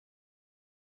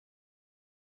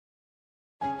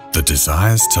for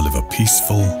desires to live a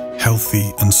peaceful,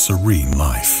 healthy and serene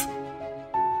life.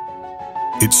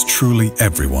 It's truly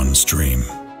everyone's dream.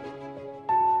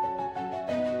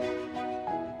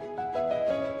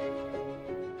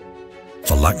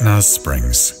 Falaknaz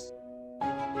Springs,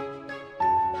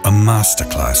 a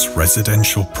masterclass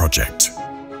residential project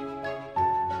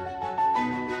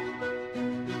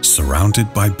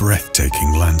surrounded by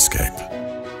breathtaking landscape.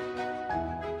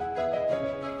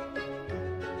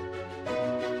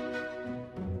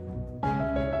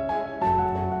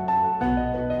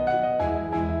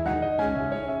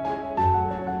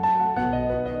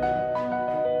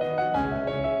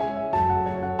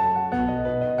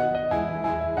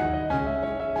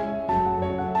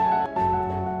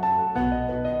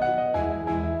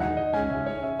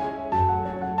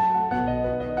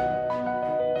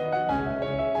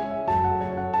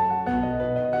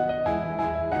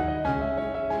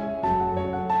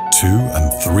 Two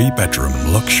and three bedroom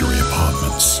luxury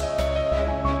apartments.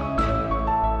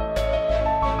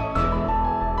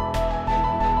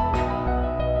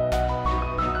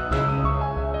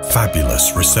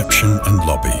 Fabulous reception and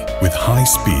lobby with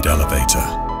high-speed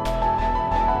elevator.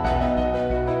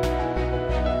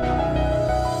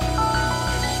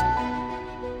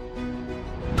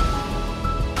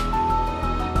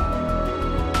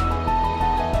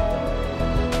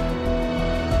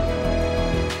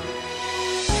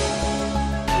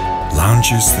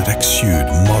 Lounges that exude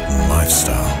modern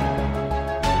lifestyle.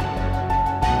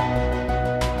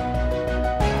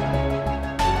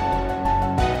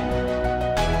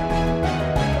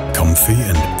 Comfy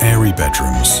and airy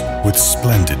bedrooms with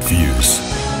splendid views.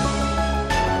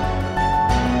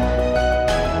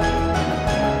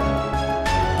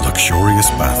 Luxurious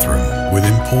bathroom with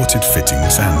imported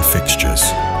fittings and fixtures.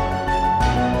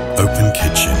 Open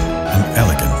kitchen and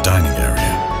elegant dining area.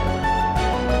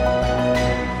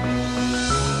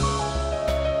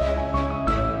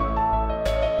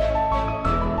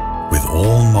 With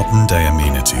all modern-day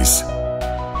amenities.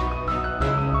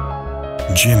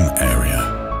 Gym area.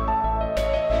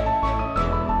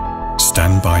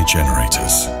 Standby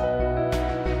generators.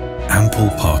 Ample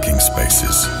parking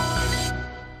spaces.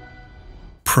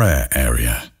 Prayer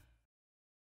area.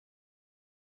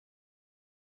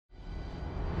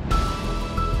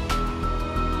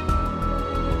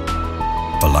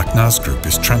 Falaknaz Group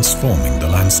is transforming the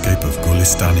landscape of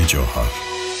Gulistan-e-Johar.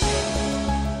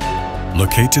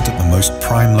 Located at the most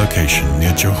prime location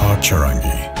near Johar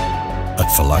Chorangi, at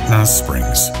Falaknaz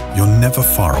Springs, you're never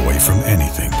far away from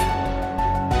anything.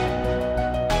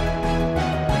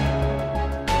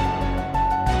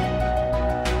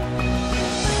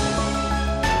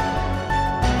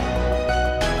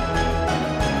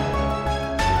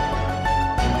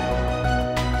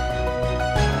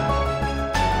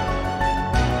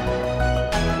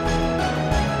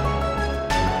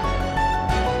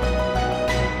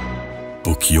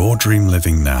 Book your dream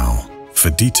living now. For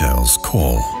details,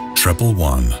 call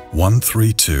 111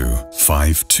 132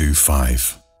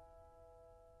 525.